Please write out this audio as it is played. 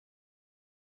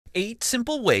8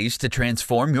 simple ways to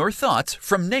transform your thoughts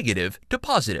from negative to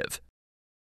positive.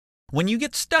 When you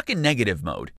get stuck in negative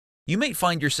mode, you may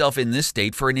find yourself in this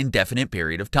state for an indefinite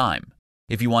period of time.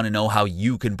 If you want to know how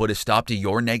you can put a stop to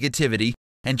your negativity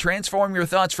and transform your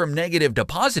thoughts from negative to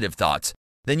positive thoughts,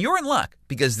 then you're in luck,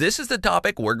 because this is the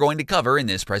topic we're going to cover in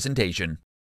this presentation.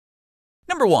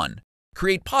 Number 1.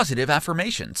 Create positive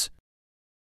affirmations.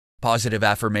 Positive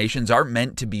affirmations aren't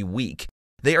meant to be weak.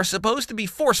 They are supposed to be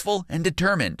forceful and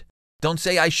determined. Don't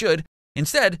say I should.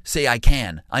 Instead, say I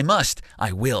can, I must,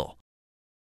 I will.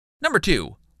 Number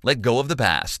 2. Let go of the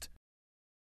past.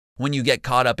 When you get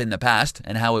caught up in the past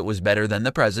and how it was better than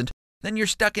the present, then you're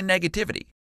stuck in negativity.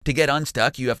 To get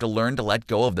unstuck, you have to learn to let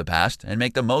go of the past and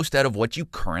make the most out of what you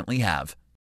currently have.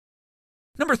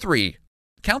 Number 3.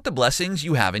 Count the blessings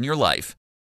you have in your life.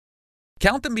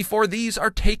 Count them before these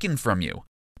are taken from you.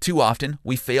 Too often,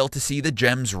 we fail to see the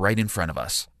gems right in front of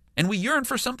us, and we yearn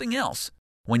for something else.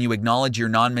 When you acknowledge your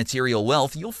non-material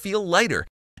wealth, you'll feel lighter,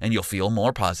 and you'll feel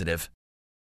more positive.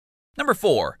 Number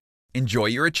 4. Enjoy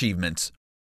your achievements.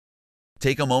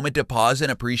 Take a moment to pause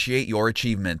and appreciate your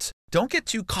achievements. Don't get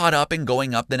too caught up in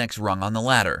going up the next rung on the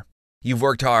ladder. You've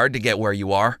worked hard to get where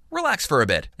you are. Relax for a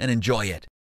bit and enjoy it.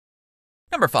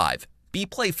 Number 5. Be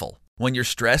playful. When you're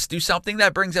stressed, do something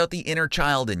that brings out the inner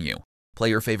child in you. Play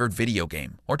your favorite video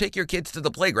game, or take your kids to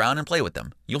the playground and play with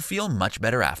them. You'll feel much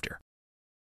better after.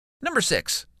 Number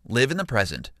 6. Live in the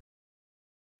present.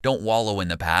 Don't wallow in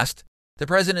the past. The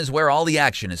present is where all the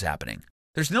action is happening.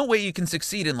 There's no way you can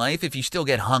succeed in life if you still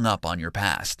get hung up on your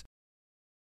past.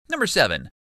 Number 7.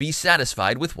 Be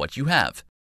satisfied with what you have.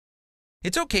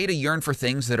 It's okay to yearn for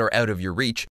things that are out of your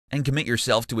reach and commit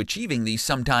yourself to achieving these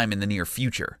sometime in the near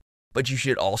future. But you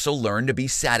should also learn to be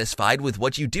satisfied with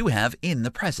what you do have in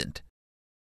the present.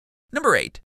 Number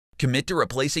 8. Commit to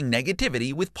replacing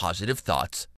negativity with positive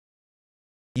thoughts.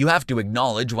 You have to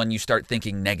acknowledge when you start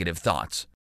thinking negative thoughts.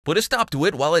 Put a stop to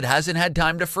it while it hasn't had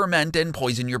time to ferment and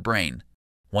poison your brain.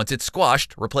 Once it's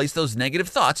squashed, replace those negative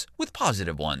thoughts with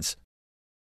positive ones.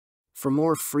 For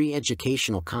more free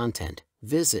educational content,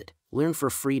 visit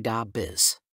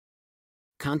learnforfree.biz.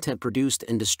 Content produced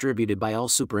and distributed by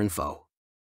AllSuperInfo.